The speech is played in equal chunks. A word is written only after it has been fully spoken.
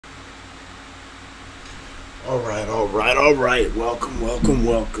All right. Welcome, welcome,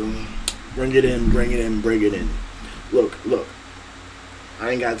 welcome. Bring it in, bring it in, bring it in. Look.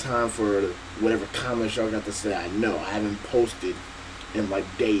 I ain't got time for whatever comments y'all got to say. I know I haven't posted in like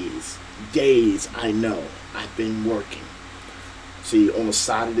days. I know. I've been working. See, on the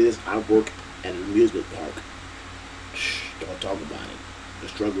side of this, I work at an amusement park. Shh, don't talk about it. The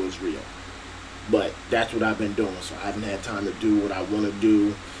struggle is real. But that's what I've been doing. So I haven't had time to do what I want to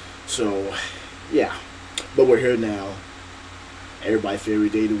do. So, yeah. But we're here now. Everybody's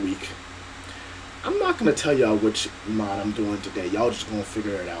favorite day of the week. I'm not going to tell y'all which mod I'm doing today. Y'all just going to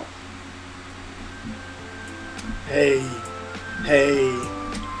figure it out. Hey.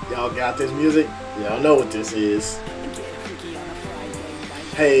 Y'all got this music? Y'all know what this is.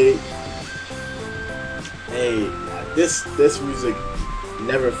 Hey. This music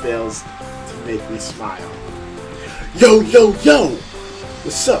never fails to make me smile. Yo.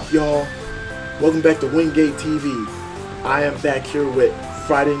 What's up, y'all? Welcome back to Wingate TV. I am back here with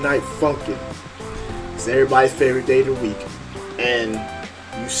Friday Night Funkin'. It's everybody's favorite day of the week. And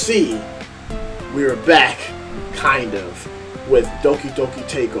you see, we are back, kind of, with Doki Doki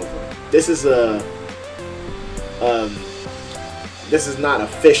Takeover. This is this is not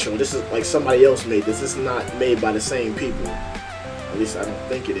official. This is like somebody else made this. This is not made by the same people. At least I don't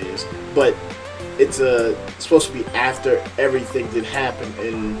think it is. But it's supposed to be after everything that happened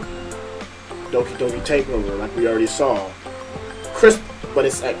in Doki Doki Takeover, like we already saw. But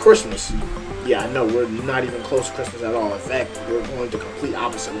it's at Christmas. Yeah, I know, we're not even close to Christmas at all. In fact, we're going to complete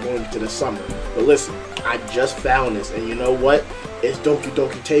opposite. We're going to the summer. But listen, I just found this, and you know what? It's Doki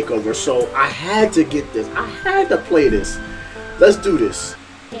Doki Takeover, so I had to get this. I had to play this. Let's do this.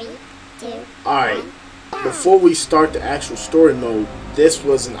 3, 2, Alright, before we start the actual story mode, this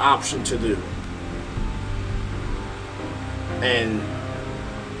was an option to do. And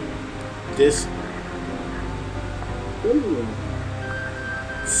this... Ooh.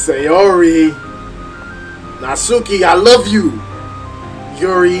 Sayori, Natsuki, I love you.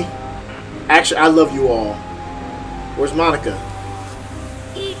 Yuri, actually, I love you all. Where's Monika?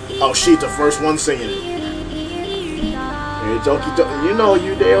 Oh, she's the first one singing it. Hey, Doki Doki, you know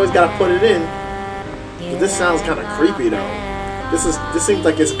they always gotta put it in. But this sounds kind of creepy though. This seems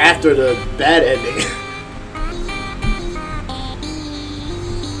like it's after the bad ending.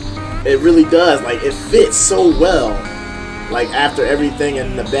 It really does. Like, it fits so well. Like, after everything,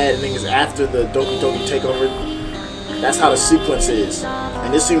 and the bad ending is after the Doki Doki Takeover. That's how the sequence is.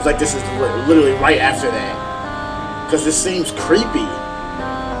 And this seems like this is literally right after that. Because this seems creepy.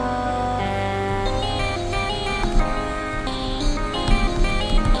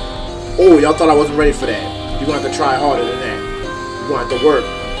 Oh, y'all thought I wasn't ready for that. You're going to have to try harder than that. You're going to have to work.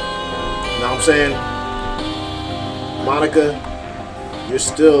 You know what I'm saying? Monika, you're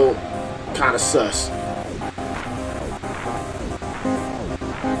still kind of sus.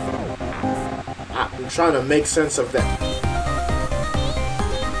 I'm trying to make sense of that.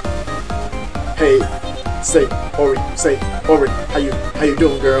 Hey, Sayori, how you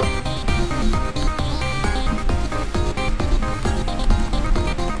doing, girl?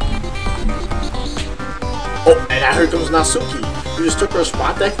 Oh, and I heard comes Natsuki. You just took her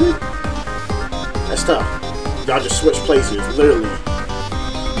spot that quick? That's tough. Y'all just switched places, literally.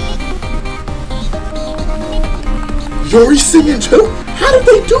 Yuri singing too? How did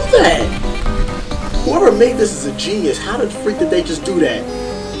they do that? Whoever made this is a genius. How the freak did they just do that?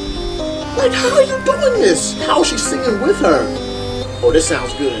 Like, how are you doing this? How is she singing with her? Oh, this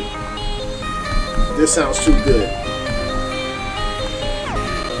sounds good. This sounds too good.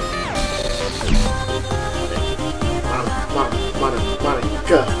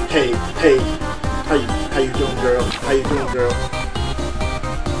 Monika, hey, how you doing, girl? How you doing, girl?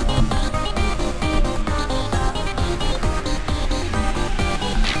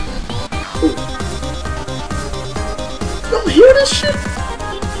 Y'all hear this shit?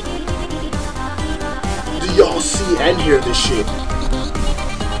 Do y'all see and hear this shit?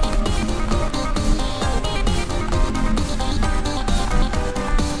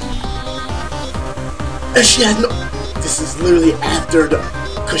 And she had no... This is literally after the...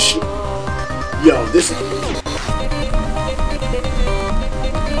 Cause she... Yo, this...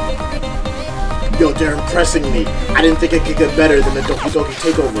 Yo, they're impressing me. I didn't think it could get better than the Doki Doki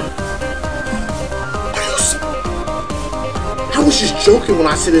Takeover. I was just joking when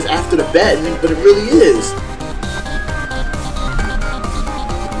I said it's after the bad ending, but it really is.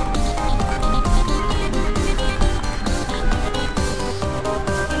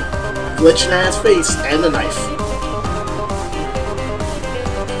 Glitching ass face and the knife.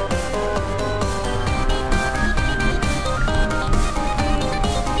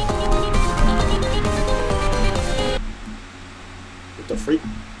 freak.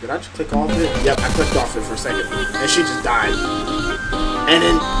 Did I just click off it? Yep, I clicked off it for a second. And she just died. And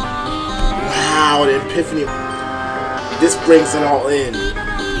then, wow, the epiphany. This brings it all in.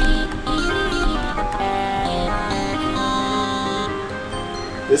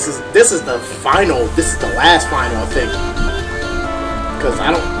 This is the final. This is the last final, I think. Because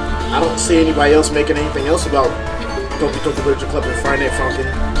I don't see anybody else making anything else about Doki Doki Literature Club and Friday Night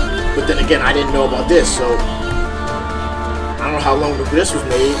Funkin'. But then again, I didn't know about this, so I don't know how long this was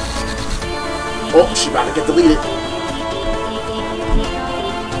made. Oh, she about to get deleted.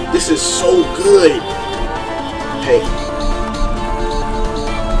 This is so good. Hey.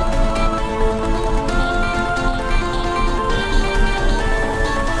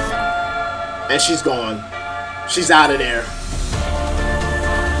 And she's gone. She's out of there.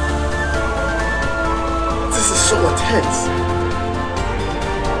 This is so intense.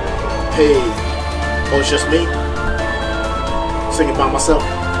 Hey. Oh, it's just me? Singing by myself?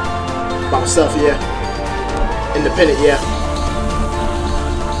 By myself, yeah. Independent, yeah.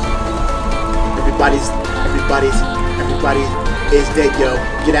 Everybody is dead, yo.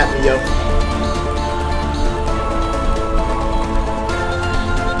 Get at me, yo.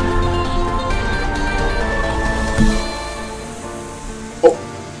 Oh.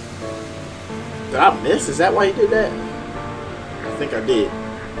 Did I miss? Is that why you did that? I think I did.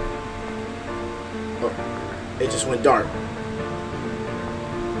 Oh. It just went dark.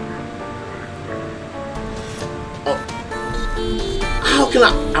 Oh. How can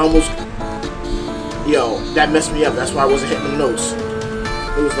I almost... Yo, that messed me up. That's why I wasn't hitting the notes.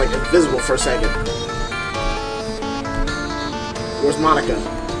 It was like invisible for a second. Where's Monika?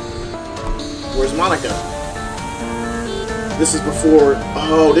 Where's Monika? This is before...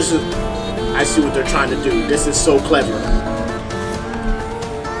 Oh, this is... I see what they're trying to do. This is so clever.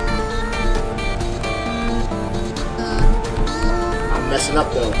 I'm messing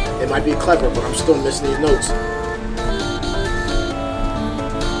up though. It might be clever, but I'm still missing these notes.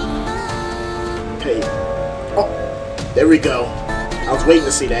 Hey. Oh, there we go. I was waiting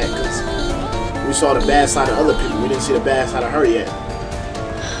to see that because we saw the bad side of other people. We didn't see the bad side of her yet.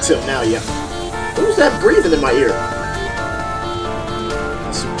 Till now, yeah. What was that breathing in my ear?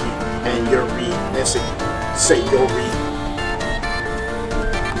 Natsuki and Yuri. And Sayori.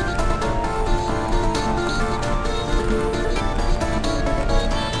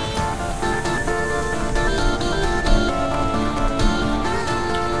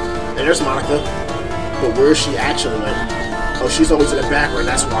 And there's Monika. But where she actually went? Oh, she's always in the background,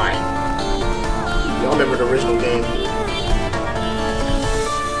 that's why. Y'all remember the original game.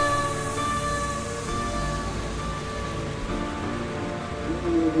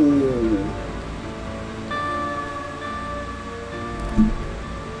 Ooh.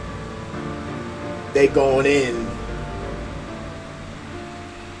 They going in.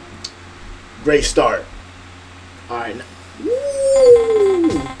 Great start. Alright.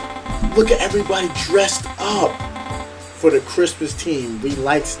 Look at everybody dressed up for the Christmas team. We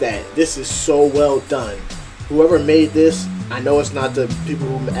likes that. This is so well done. Whoever made this, I know it's not the people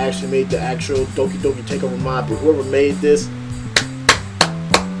who actually made the actual Doki Doki Takeover mod, but whoever made this,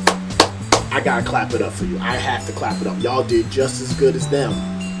 I gotta clap it up for you. I have to clap it up. Y'all did just as good as them.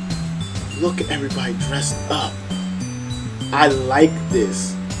 Look at everybody dressed up. I like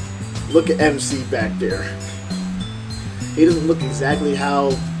this. Look at MC back there. He doesn't look exactly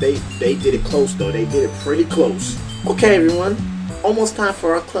how they did it close though. They did it pretty close. Okay everyone, almost time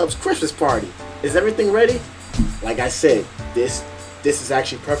for our club's Christmas party. Is everything ready? Like I said, this is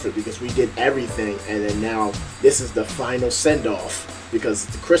actually perfect because we did everything and then now this is the final send-off because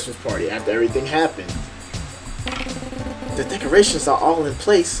it's the Christmas party after everything happened. The decorations are all in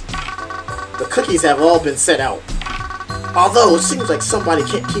place. The cookies have all been set out. Although it seems like somebody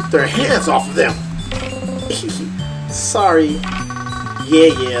can't keep their hands off of them. Sorry.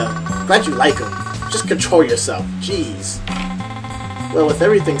 Yeah. Glad you like them. Just control yourself. Jeez. Well, with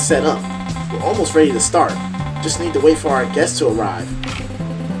everything set up, we're almost ready to start. Just need to wait for our guests to arrive.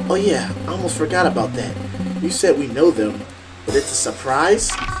 Oh yeah, I almost forgot about that. You said we know them, but it's a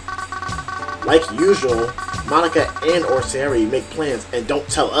surprise? Like usual, Monika and or Sayori make plans and don't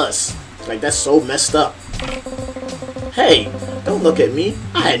tell us. Like, that's so messed up. Hey, don't look at me.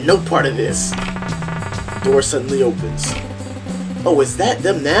 I had no part of this. Door suddenly opens. Oh, is that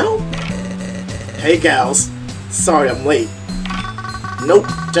them now? Hey gals, sorry I'm late. Nope,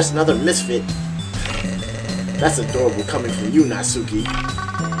 just another misfit. That's adorable coming from you, Natsuki.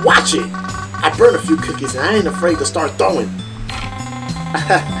 Watch it! I burned a few cookies and I ain't afraid to start throwing.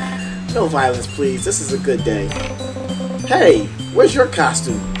 No violence, please. This is a good day. Hey, where's your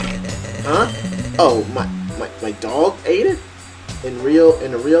costume? Huh? Oh, my dog ate it? In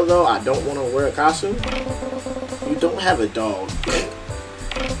the real though, I don't want to wear a costume. You don't have a dog.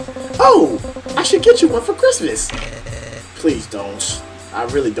 Oh, I should get you one for Christmas. Please don't. I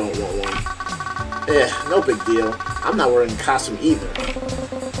really don't want one. No big deal. I'm not wearing a costume either.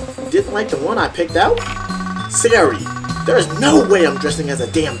 You didn't like the one I picked out? Sayori, there is no way I'm dressing as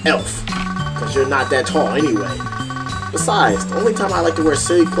a damn elf. Because you're not that tall anyway. Besides, the only time I like to wear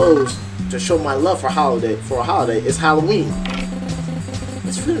silly clothes to show my love for a holiday is Halloween.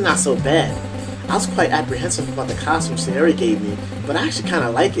 It's really not so bad. I was quite apprehensive about the costume Sayori gave me, but I actually kind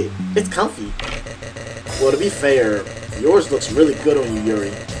of like it. It's comfy. Well, to be fair, yours looks really good on you,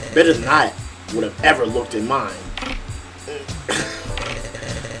 Yuri. Better than I would have ever looked in mine.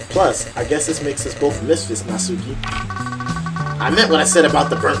 Plus, I guess this makes us both misfits, Natsuki. I meant what I said about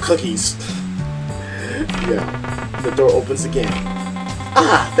the burnt cookies. Yeah, the door opens again.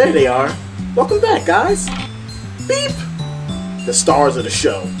 Ah, there they are. Welcome back, guys. Beep! The stars of the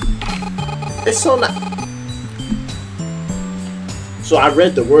show. It's so nice. So I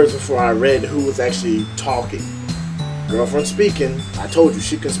read the words before I read who was actually talking. Girlfriend speaking. I told you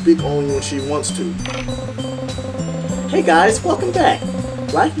she can speak only when she wants to. Hey guys, welcome back.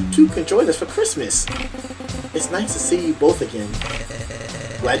 Glad you two can join us for Christmas. It's nice to see you both again.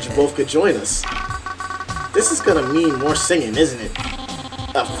 Glad you both could join us. This is gonna mean more singing, isn't it?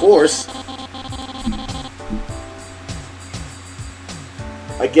 Of course.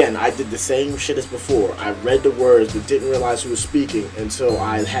 Again, I did the same shit as before. I read the words but didn't realize who was speaking until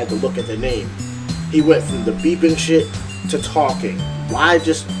I had to look at the name. He went from the beeping shit to talking. Why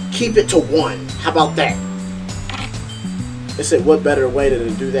just keep it to one? How about that? They said, what better way to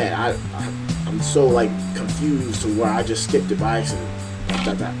do that? I'm so like confused to where I just skipped it by accident.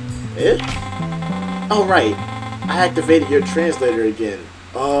 Oh right, I activated your translator again.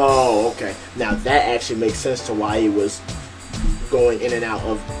 Oh, okay. Now that actually makes sense to why he was going in and out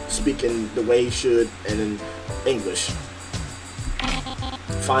of speaking the way he should and in English.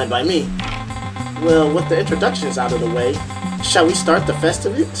 Fine by me. Well, with the introductions out of the way, shall we start the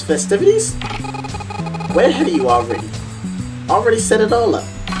festivities? Way ahead of you already. Already set it all up.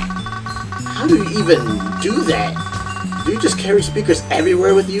 How do you even do that? Do you just carry speakers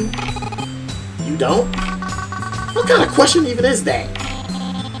everywhere with you? You don't? What kind of question even is that?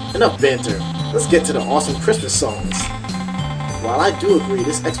 Enough banter. Let's get to the awesome Christmas songs. While I do agree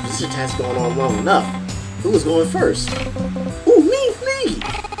this exposition task going on long enough, who was going first? Ooh, me!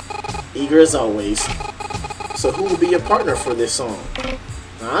 Eager as always. So who will be your partner for this song?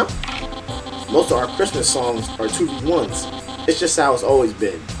 Huh? Most of our Christmas songs are 2v1s. It's just how it's always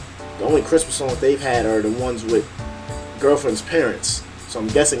been. The only Christmas songs they've had are the ones with girlfriend's parents. So I'm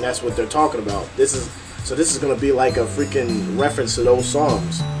guessing that's what they're talking about. This is gonna be like a freaking reference to those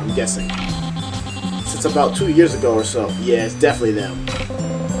songs, I'm guessing. Since about 2 years ago or so. Yeah, it's definitely them.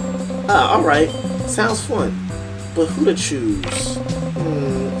 Ah, alright. Sounds fun. But who to choose?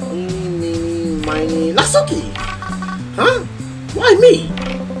 Natsuki! Huh? Why me?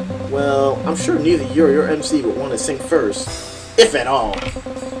 Well, I'm sure neither you or your MC would want to sing first. If at all.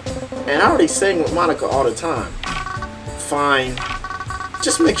 And I already sang with Monika all the time. Fine.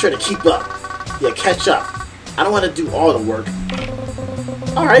 Just make sure to keep up. Yeah, catch up. I don't want to do all the work.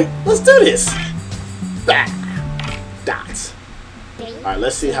 Alright, let's do this. Bah. Dots. Alright,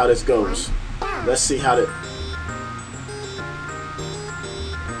 let's see how this goes. Let's see how the...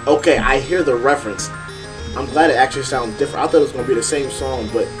 Okay, I hear the reference. I'm glad it actually sounds different. I thought it was going to be the same song,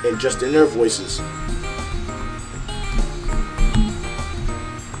 but just in their voices.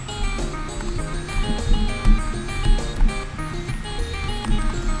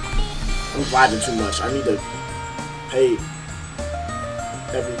 I'm vibing too much. I need to... Hey,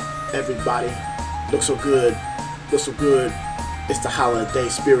 everybody. Look so good. Look so good. It's the holiday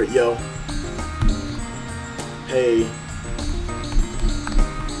spirit, yo. Hey.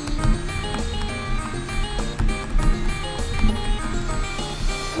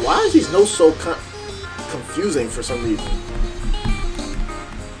 Why is these notes so confusing for some reason?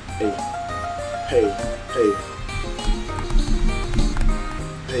 Hey. Hey. Hey.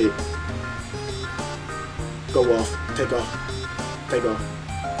 Hey. Go off. Take off. Take off.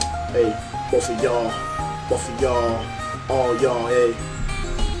 Hey. Both of y'all. Both of y'all. All y'all. Hey.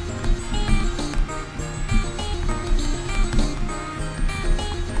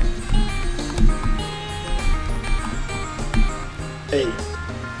 Hey.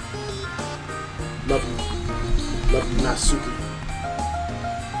 Love you. Love you, Natsuki.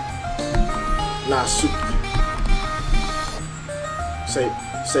 Natsuki.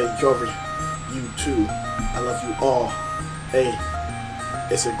 Say, Yuri. You too. I love you all. Hey.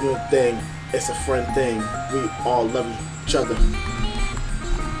 It's a good thing. It's a friend thing. We all love each each other.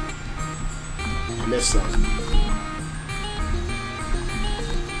 I miss some.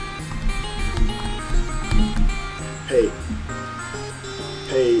 Hey.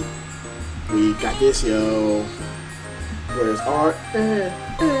 Hey. We got this, yo. Where's our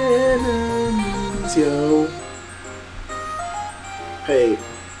enemies, yo? Hey.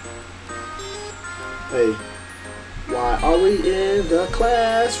 Hey. Why are we in the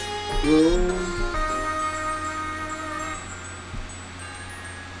classroom?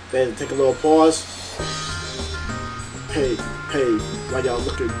 Then take a little pause. Hey, hey, why y'all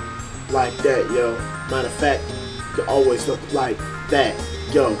looking like that, yo? Matter of fact, you always look like that,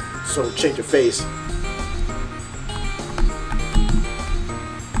 yo. So change your face.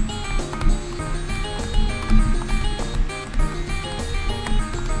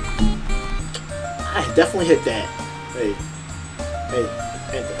 I definitely hit that. Hey, hey,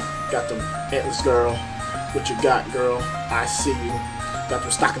 got them antlers, girl. What you got, girl? I see you. Got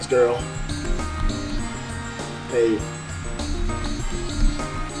them stockings, girl. Hey.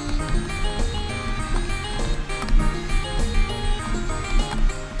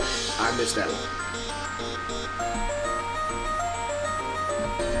 I missed that one.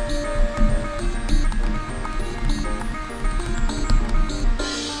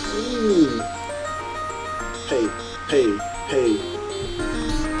 Ooh. Hey, hey, hey.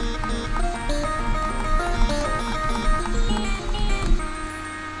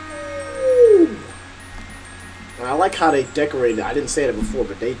 Ooh. And I like how they decorated. I didn't say that before,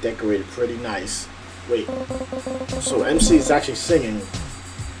 but they decorated pretty nice. Wait. So MC is actually singing.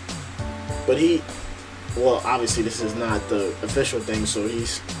 But well, obviously this is not the official thing, so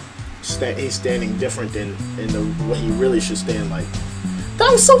he's standing different than what he really should stand like.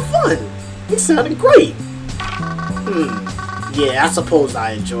 That was so fun! He sounded great! Yeah, I suppose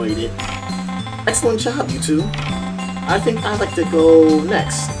I enjoyed it. Excellent job, you two. I think I'd like to go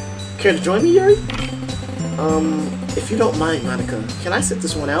next. Care to join me, Yuri? If you don't mind, Monika, can I sit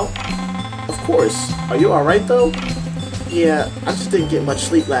this one out? Of course. Are you alright, though? Yeah, I just didn't get much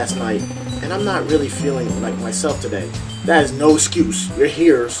sleep last night. And I'm not really feeling like myself today. That is no excuse. You're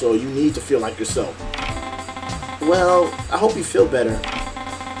here, so you need to feel like yourself. Well, I hope you feel better.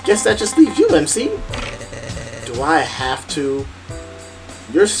 Guess that just leaves you, MC. Do I have to?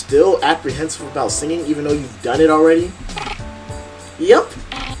 You're still apprehensive about singing even though you've done it already? Yep.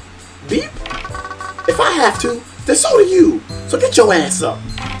 Beep. If I have to, then so do you. So get your ass up.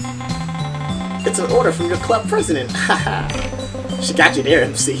 It's an order from your club president. Haha. She got you there,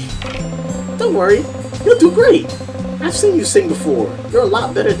 MC. Don't worry, you'll do great. I've seen you sing before. You're a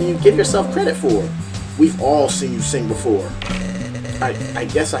lot better than you give yourself credit for. We've all seen you sing before. I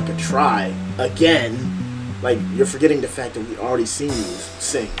guess I could try again. Like, you're forgetting the fact that we already seen you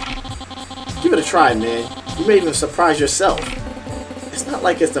sing. Give it a try, man. You may even surprise yourself. It's not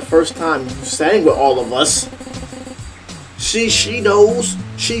like it's the first time you sang with all of us. She knows.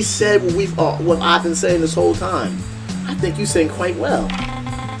 She said what I've been saying this whole time. I think you sing quite well.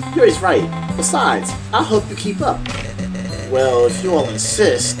 Yuri's right. Besides, I'll help you keep up. Well, if you all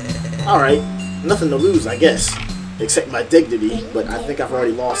insist. Alright, nothing to lose, I guess. Except my dignity, but I think I've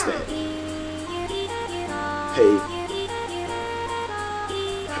already lost that. Hey.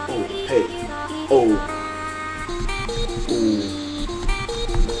 Oh, hey. Oh. Ooh.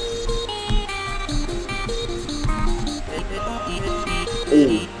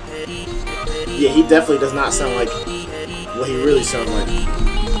 Ooh. Yeah, he definitely does not sound like what he really sounds like.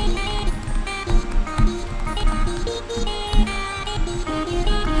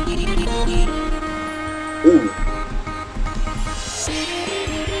 Ooh.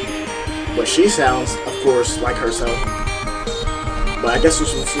 But she sounds, of course, like herself. But I guess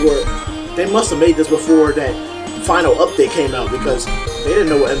this was before. They must have made this before that final update came out because they didn't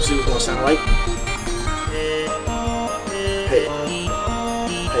know what MC was going to sound like. Hey.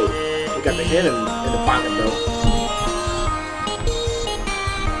 Hey. We got the hand in the pocket, though.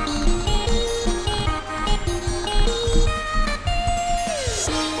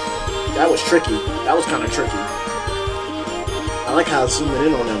 That was tricky. That was kind of tricky. I like how it's zooming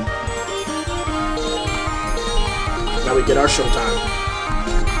in on them. Now we get our showtime.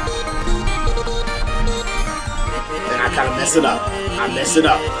 And I kind of mess it up. I mess it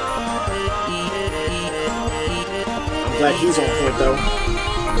up. I'm glad he's on point, though.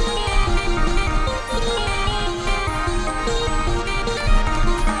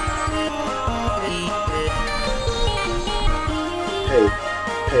 Hey.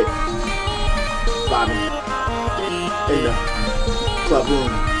 Hey. Bobby. In the club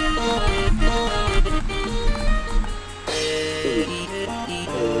room.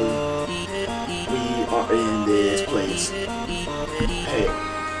 We are in this place. seconds. Hey.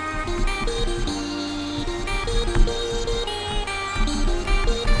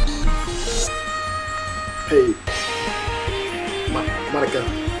 Hey. Monika.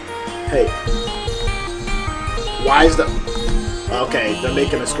 Hey. Why is the... Okay, they're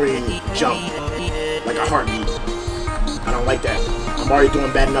making a screen jump. Like a heartbeat. I don't like that. I'm already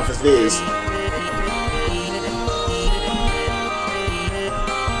doing bad enough as it is.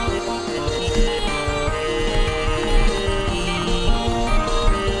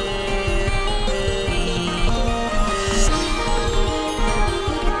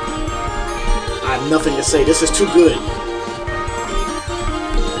 I have nothing to say. This is too good.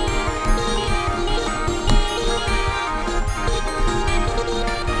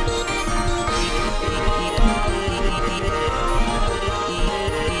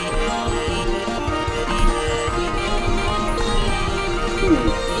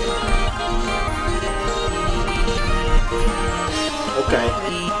 Okay.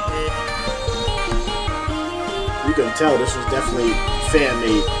 You can tell this was definitely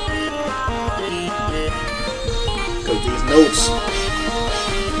fan-made. Because these notes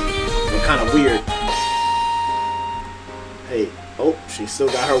were kind of weird. Hey, oh, she still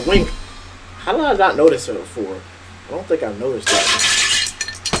got her wink. How did I not notice her before? I don't think I've noticed that.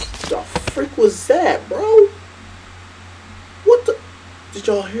 What the freak was that, bro? What the? Did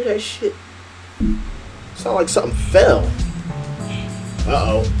y'all hear that shit? Sound like something fell.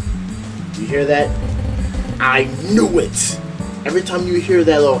 Uh-oh. You hear that? I knew it! Every time you hear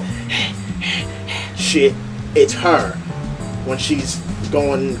that little shit, it's her. When she's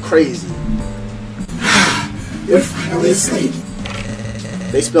going crazy. You're finally asleep.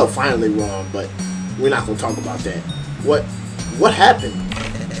 They spelled finally wrong, but we're not gonna talk about that. What happened?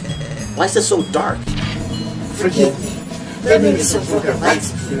 Why is it so dark? Forgive me. There may be some broken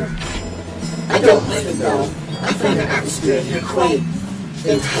lights here. I don't mind it though. I find the atmosphere here quite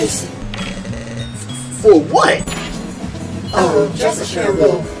enticing. For what? Oh, just to share a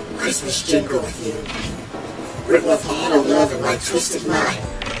little Christmas jingle with you. Bring with a lot of love in my twisted mind.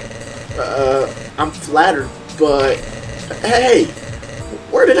 I'm flattered, but hey,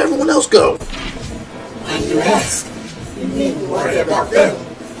 where did everyone else go? Why do you ask? You needn't worry about them.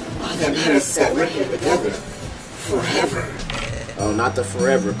 All that matters is that we're here together. Forever. Oh, not the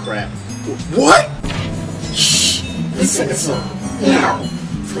forever crap. What? Shh! Listen to song. Now,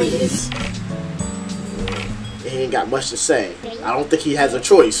 please. He ain't got much to say. I don't think he has a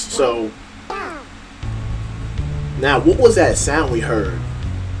choice, so... Now, what was that sound we heard?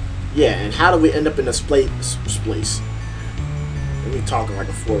 Yeah, and how did we end up in this place? Let me talking like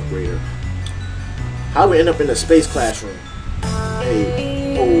a 4th grader. How did we end up in the space classroom?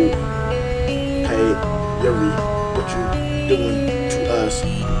 Hey, oh, hey, Yuri, what you doing to us?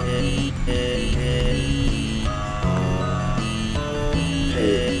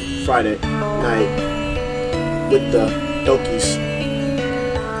 Hey, Friday night with the Dokis.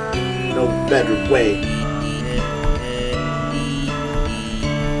 No better way.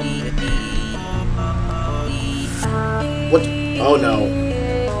 What? Oh no.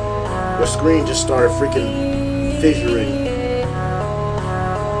 The screen just started freaking fissuring.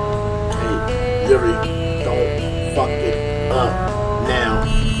 Hey, Yuri, don't fuck it up now.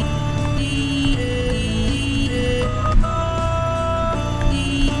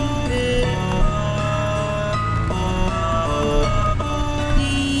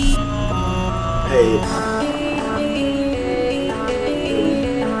 Hey,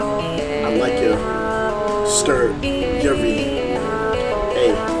 I like your skirt, Yuri.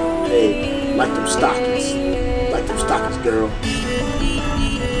 Hey, like them stockings. Like them stockings, girl.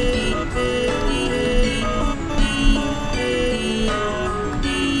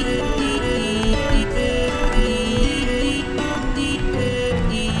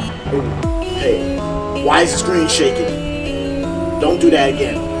 Hey, why is the screen shaking? Don't do that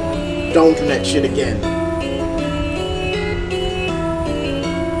again. Don't do that shit again.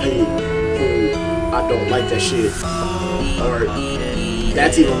 Hey, I don't like that shit. Or,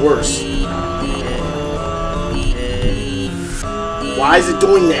 that's even worse. Why is it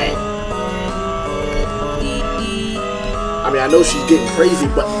doing that? I mean, I know she's getting crazy,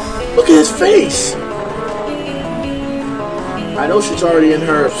 but look at his face. I know she's already in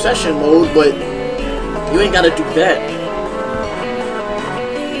her obsession mode, but you ain't gotta do that.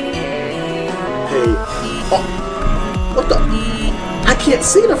 Hey, oh, what the? I can't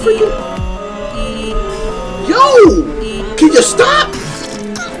see the freaking. Yo, can you stop?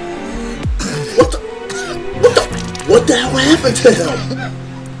 What the hell happened to him?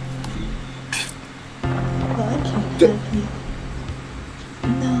 Well, I can't help you.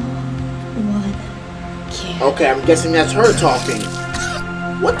 No one can. Okay, I'm guessing that's her talking.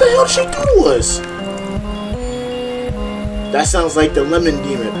 What the hell did she do to us? That sounds like the lemon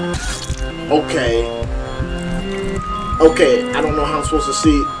demon. Okay. Okay, I don't know how I'm supposed to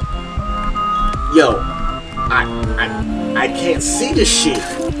see. Yo, I can't see this shit.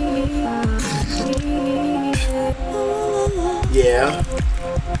 Yeah.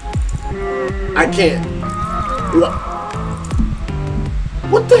 I can't.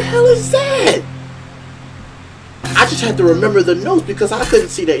 What the hell is that? I just had to remember the notes because I couldn't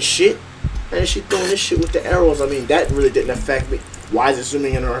see that shit. And she throwing this shit with the arrows. I mean, that really didn't affect me. Why is it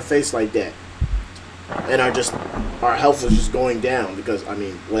zooming in on her face like that? And our health was just going down because, I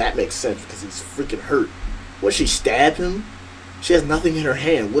mean, well, that makes sense because he's freaking hurt. What, she stabbed him? She has nothing in her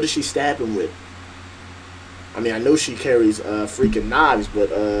hand. What did she stab him with? I mean, I know she carries freaking knives, but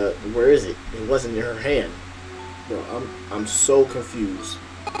where is it? It wasn't in her hand. Bro, I'm so confused.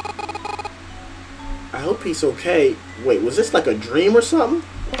 I hope he's okay. Wait, was this like a dream or something?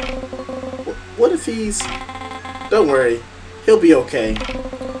 What if he's... Don't worry. He'll be okay.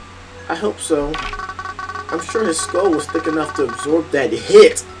 I hope so. I'm sure his skull was thick enough to absorb that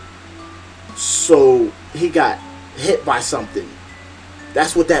hit. So, he got hit by something.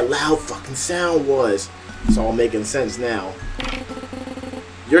 That's what that loud fucking sound was. It's all making sense now.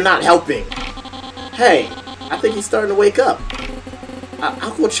 You're not helping. Hey, I think he's starting to wake up.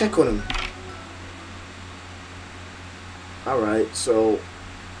 I'll go check on him. Alright, so...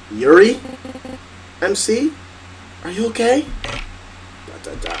 Yuri? MC? Are you okay?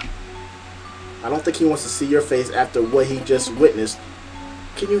 I don't think he wants to see your face after what he just witnessed.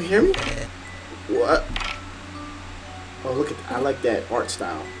 Can you hear me? What? Oh, look at... I like that art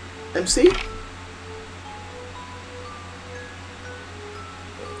style. MC?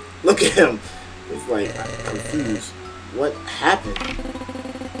 Look at him. It's like, I'm confused. What happened?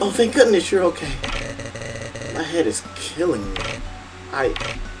 Oh, thank goodness you're okay. My head is killing me.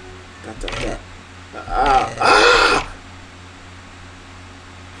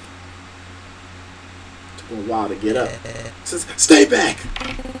 Took a while to get up. Says, stay back!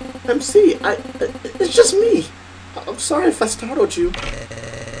 MC, it's just me. I'm sorry if I startled you.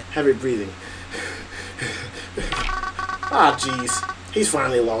 Heavy breathing. Ah, jeez. He's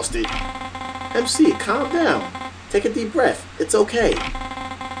finally lost it. MC, calm down. Take a deep breath. It's okay.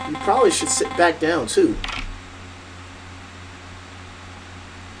 You probably should sit back down, too.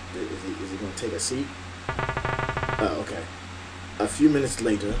 Is he going to take a seat? Oh, okay. A few minutes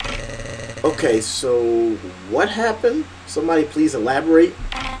later. Okay, so what happened? Somebody please elaborate.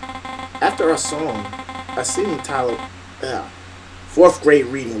 After our song, I seen Tyler... 4th grade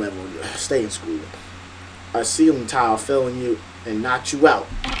reading level. Stay in school. I see him, Tyler, fell on you and knocked you out.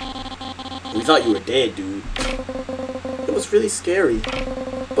 We thought you were dead, dude. It was really scary.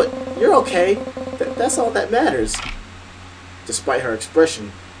 But you're okay. That's all that matters. Despite her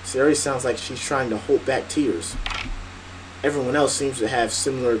expression, Sayori sounds like she's trying to hold back tears. Everyone else seems to have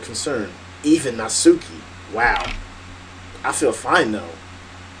similar concern. Even Natsuki. Wow. I feel fine, though.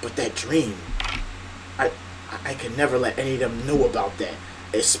 But that dream... I could never let any of them know about that.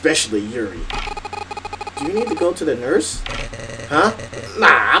 Especially Yuri. Do you need to go to the nurse? Huh?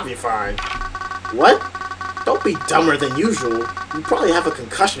 Nah, I'll be fine. What? Don't be dumber than usual. You probably have a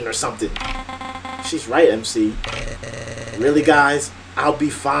concussion or something. She's right, MC. Really, guys? I'll be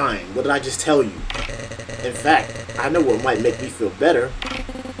fine. What did I just tell you? In fact, I know what might make me feel better.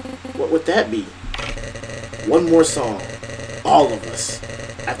 What would that be? One more song. All of us.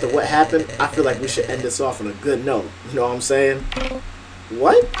 After what happened, I feel like we should end this off on a good note. You know what I'm saying?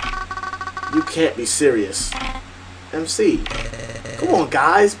 What? You can't be serious. MC, come on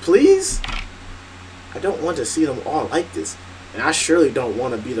guys, please? I don't want to see them all like this. And I surely don't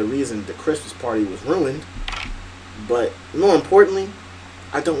want to be the reason the Christmas party was ruined. But more importantly,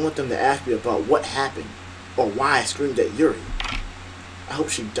 I don't want them to ask me about what happened or why I screamed at Yuri. I hope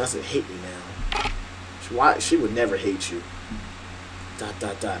she doesn't hate me now. Why? She would never hate you. ...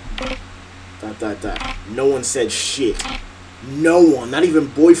 No one said shit. No one, not even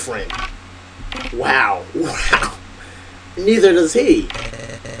boyfriend. Wow. Wow. Neither does he.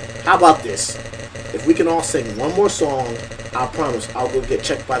 How about this? If we can all sing one more song, I promise I'll go get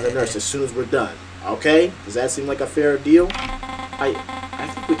checked by the nurse as soon as we're done. Okay? Does that seem like a fair deal? I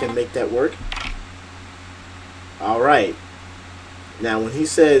think we can make that work. Alright. Now when he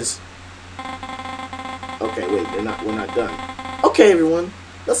says... Okay, wait, we're not done. Okay, everyone,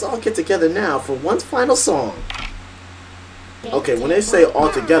 let's all get together now for one final song. Okay, when they say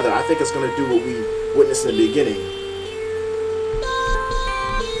all together, I think it's going to do what we witnessed in the beginning.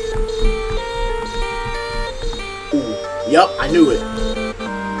 Ooh, yup, I knew it.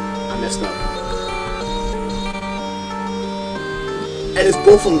 I messed up. And it's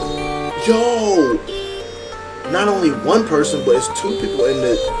both of them. Yo! Not only one person, but it's two people in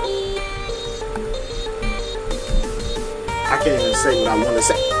the... I can't even say what I want to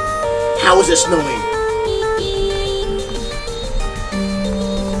say. How is it snowing?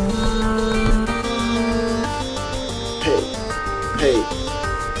 Hey. Hey.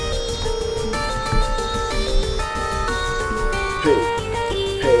 Hey.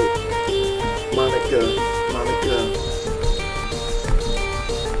 Hey. Monika. Monika.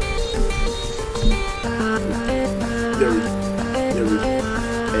 Yuri. Yuri.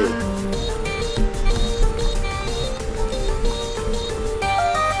 Hey.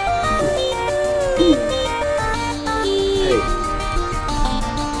 Ooh. Hey.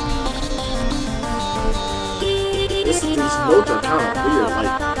 These notes are kind of weird,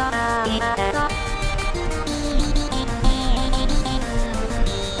 like.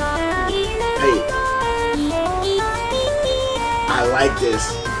 Hey. I like this.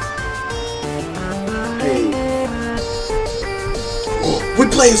 Hey. We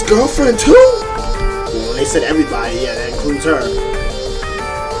play his girlfriend too? Well, when they said everybody, yeah, that includes her.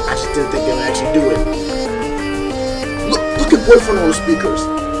 I just didn't think they would actually do it. Look at boyfriend on the speakers.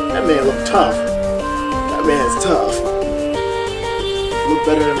 That man look tough. That man's tough. Look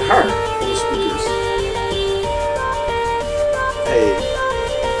better than her on the speakers. Hey,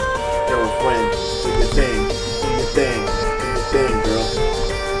 girlfriend, do your thing. Do your thing. Do your thing, girl.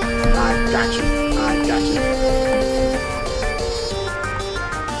 I got you. I got you.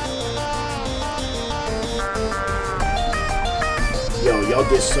 Yo, y'all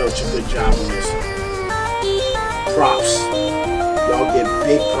did such a good job on this. Props. Y'all get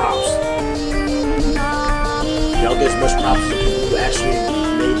big props. Y'all get as much props as the people who actually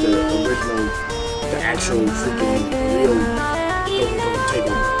made the original, the actual freaking real Doki Doki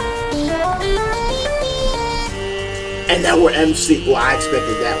Takeover. And now we're MC. Well, I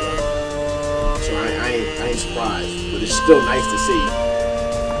expected that one. So I ain't surprised. But it's still nice to see.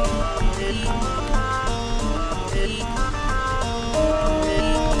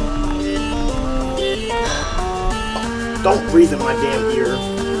 Don't breathe in my damn ear.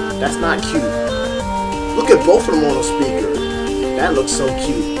 That's not cute. Look at both of them on the speaker. That looks so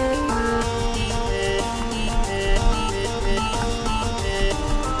cute.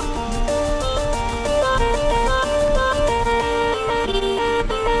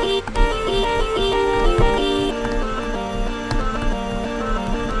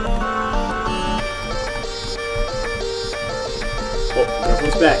 Oh,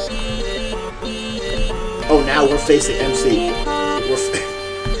 everyone's back. Oh, now we're facing MC.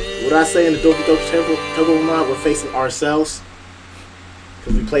 What did I say in the Doki Doki Takeover mod? We're facing ourselves.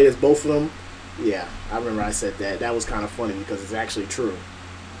 Because we played as both of them. Yeah, I remember I said that. That was kind of funny because it's actually true.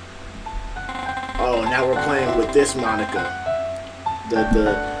 Oh, now we're playing with this Monika. The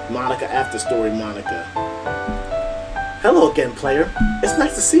Monika after story Monika. Hello again, player. It's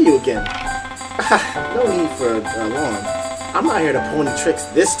nice to see you again. No need for alarm. I'm not here to pull any tricks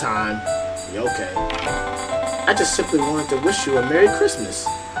this time. Okay. I just simply wanted to wish you a Merry Christmas.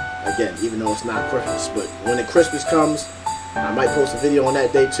 Again, even though it's not Christmas, but when the Christmas comes, I might post a video on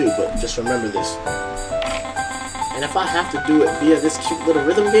that day too, but just remember this. And if I have to do it via this cute little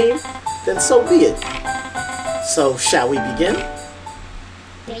rhythm game, then so be it. So, shall we begin?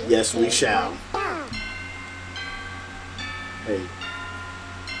 Yes, we shall. Hey.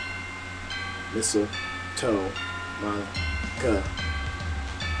 Mistletoe, Monika,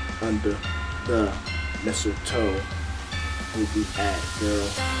 under the mistletoe, who be at, girl?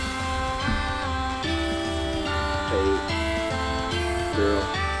 Hey, girl,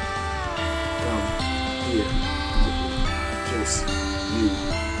 come here, kiss you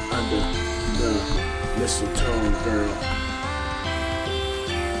under the mistletoe, girl.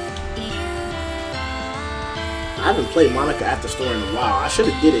 I haven't played Monika after story in a while. I should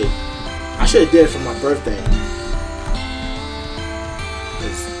have did it. I should have did it for my birthday.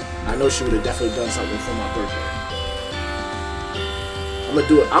 I know she would have definitely done something for my birthday. I'm gonna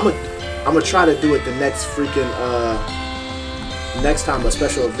do it. I'm gonna try to do it the next freaking next time a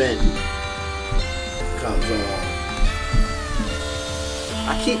special event comes on.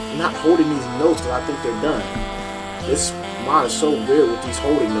 I keep not holding these notes because I think they're done. This mod is so weird with these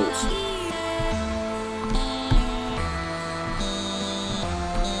holding notes.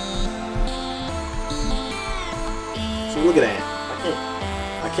 So look at that.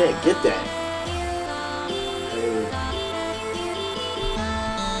 I can't get that.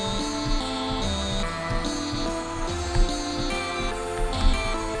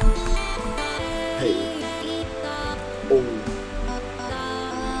 Hey. Oh.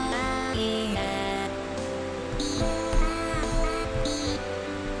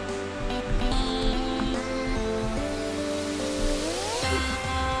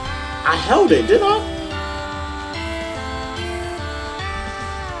 I held it, didn't I?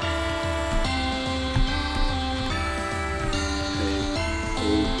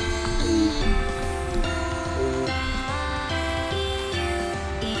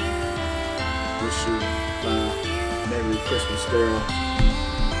 Wish you Merry Christmas, girl.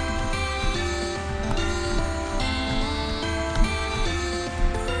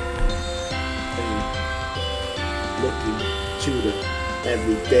 Looking to the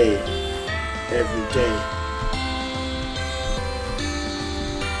every day.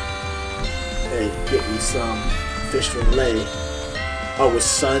 Hey, get me some fish fillet. Oh, it's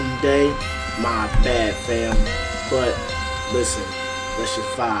Sunday? My bad, fam. But listen, let's just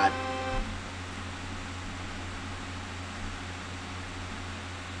vibe.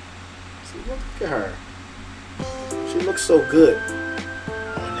 See, look at her. She looks so good.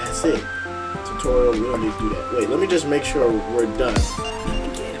 And that's it. Tutorial, we don't need to do that. Wait, let me just make sure we're done.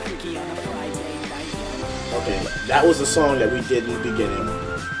 Okay, that was the song that we did in the beginning.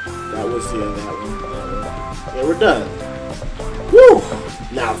 That was that one. Yeah, we're done. Woo!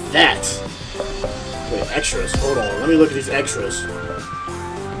 Now that. Wait, extras. Hold on. Let me look at these extras.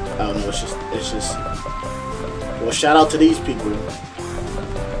 Oh no, it's just. Well, shout out to these people.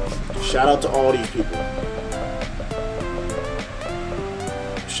 Shout out to all these people.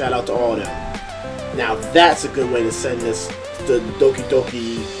 Shout out to all of them. Now that's a good way to send this to Doki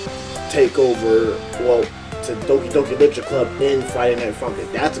Doki Takeover, well, to Doki Doki Literature Club in Friday Night Funkin'.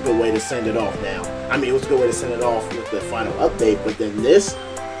 That's a good way to send it off now. I mean, it was a good way to send it off with the final update, but then this,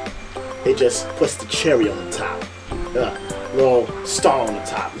 it just puts the cherry on the top. Little star on the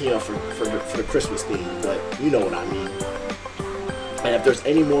top, you know, for the Christmas theme, but you know what I mean. And if there's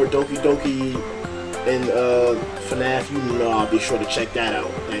any more Doki Doki in FNAF, you know I'll be sure to check that out,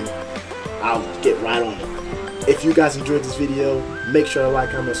 and I'll get right on it. If you guys enjoyed this video, make sure to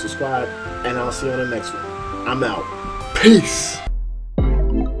like, comment, subscribe, and I'll see you on the next one. I'm out. Peace!